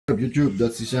YouTube,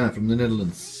 that's Design from the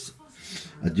Netherlands.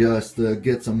 I just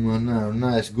get some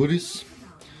nice goodies.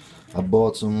 I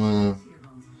bought some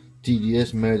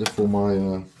TDS meter for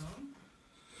my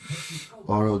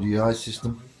RODI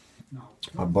system.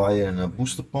 I buy a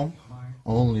booster pump.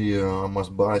 Only I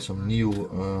must buy some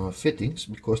new fittings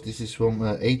because this is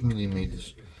from 8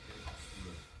 millimeters.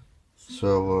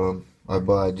 So I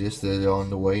buy this. They are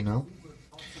on the way now,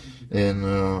 and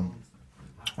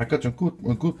I got some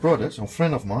good products. A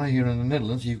friend of mine here in the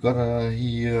Netherlands,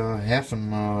 he have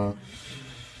a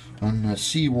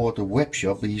seawater web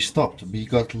shop, but he stopped. But he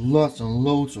got lots and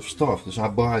loads of stuff. So I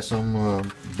buy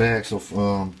some bags of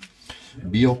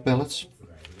bio pellets.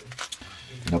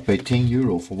 And I pay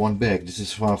 €10 for one bag. This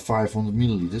is for 500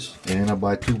 milliliters, and I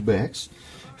buy 2 bags.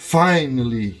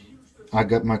 Finally, I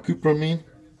got my cupramine.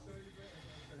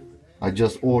 I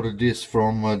just ordered this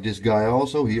from this guy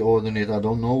also. He ordered it I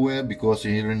don't know where, because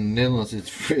here in the Netherlands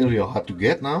it's really hard to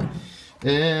get now.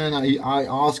 And I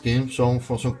asked him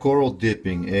for some coral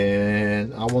dipping,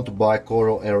 and I want to buy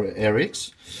Coral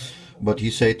RX. But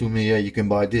he said to me, yeah, you can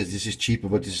buy this. This is cheaper,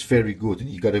 but this is very good. And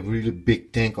he got a really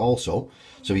big tank also.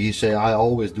 So he said, I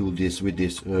always do this with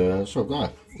this. So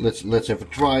let's have a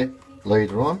try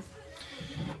later on.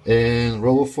 And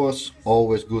Rowafoss,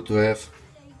 always good to have.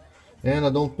 And I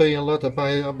don't pay a lot. I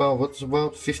pay about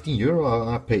 €15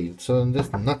 I pay it. So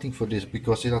that's nothing for this,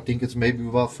 because I think it's maybe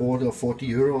about 40 or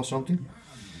 €40 or something.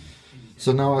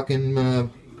 So now I can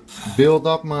build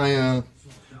up my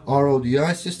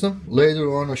RODI system.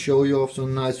 Later on I'll show you off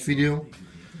some nice video.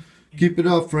 Keep it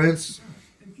up, friends.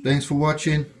 Thanks for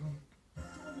watching.